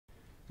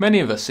Many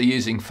of us are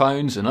using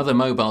phones and other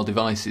mobile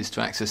devices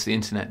to access the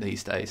internet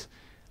these days.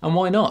 And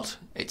why not?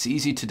 It's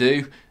easy to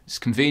do, it's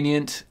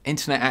convenient,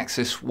 internet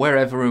access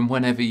wherever and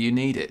whenever you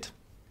need it.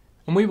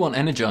 And we want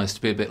Energize to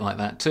be a bit like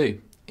that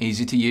too.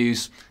 Easy to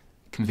use,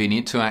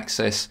 convenient to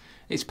access,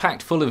 it's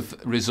packed full of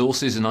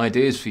resources and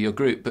ideas for your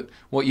group, but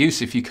what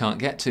use if you can't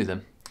get to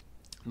them?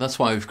 That's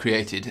why we've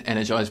created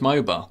Energize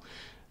Mobile.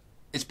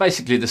 It's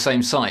basically the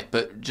same site,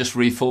 but just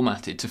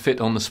reformatted to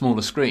fit on the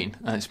smaller screen,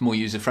 and it's more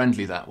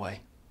user-friendly that way.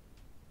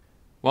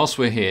 Whilst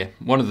we're here,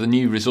 one of the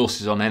new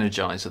resources on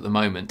Energize at the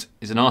moment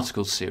is an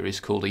article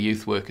series called A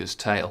Youth Worker's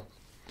Tale.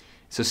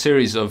 It's a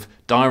series of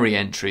diary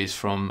entries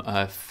from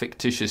a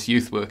fictitious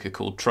youth worker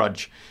called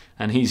Trudge,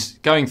 and he's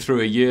going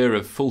through a year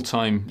of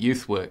full-time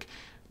youth work,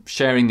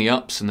 sharing the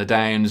ups and the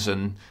downs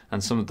and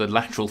some of the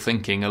lateral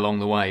thinking along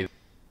the way.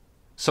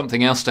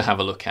 Something else to have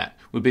a look at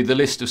would be the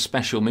list of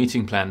special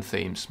meeting plan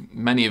themes,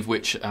 many of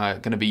which are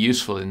going to be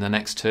useful in the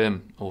next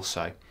term or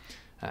so.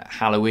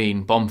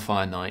 Halloween,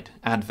 Bonfire Night,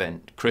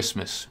 Advent,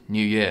 Christmas,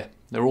 New Year.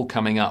 They're all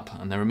coming up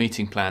and there are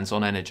meeting plans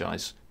on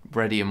Energize,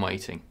 ready and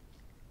waiting.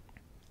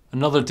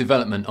 Another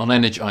development on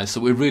Energize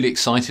that we're really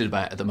excited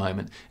about at the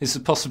moment is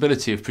the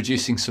possibility of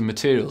producing some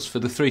materials for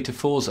the 3 to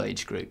 4s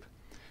age group.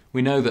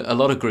 We know that a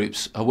lot of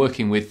groups are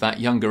working with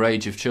that younger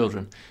age of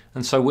children,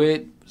 and so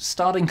we're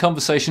starting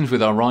conversations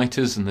with our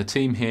writers and the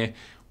team here.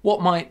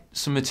 What might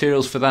some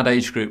materials for that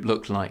age group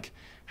look like?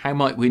 How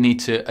might we need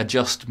to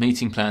adjust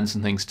meeting plans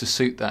and things to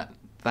suit that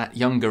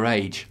younger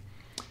age?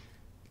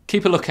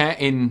 Keep a look out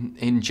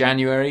in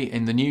January,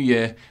 in the new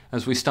year,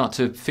 as we start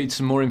to feed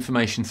some more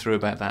information through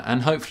about that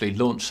and hopefully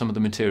launch some of the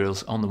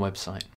materials on the website.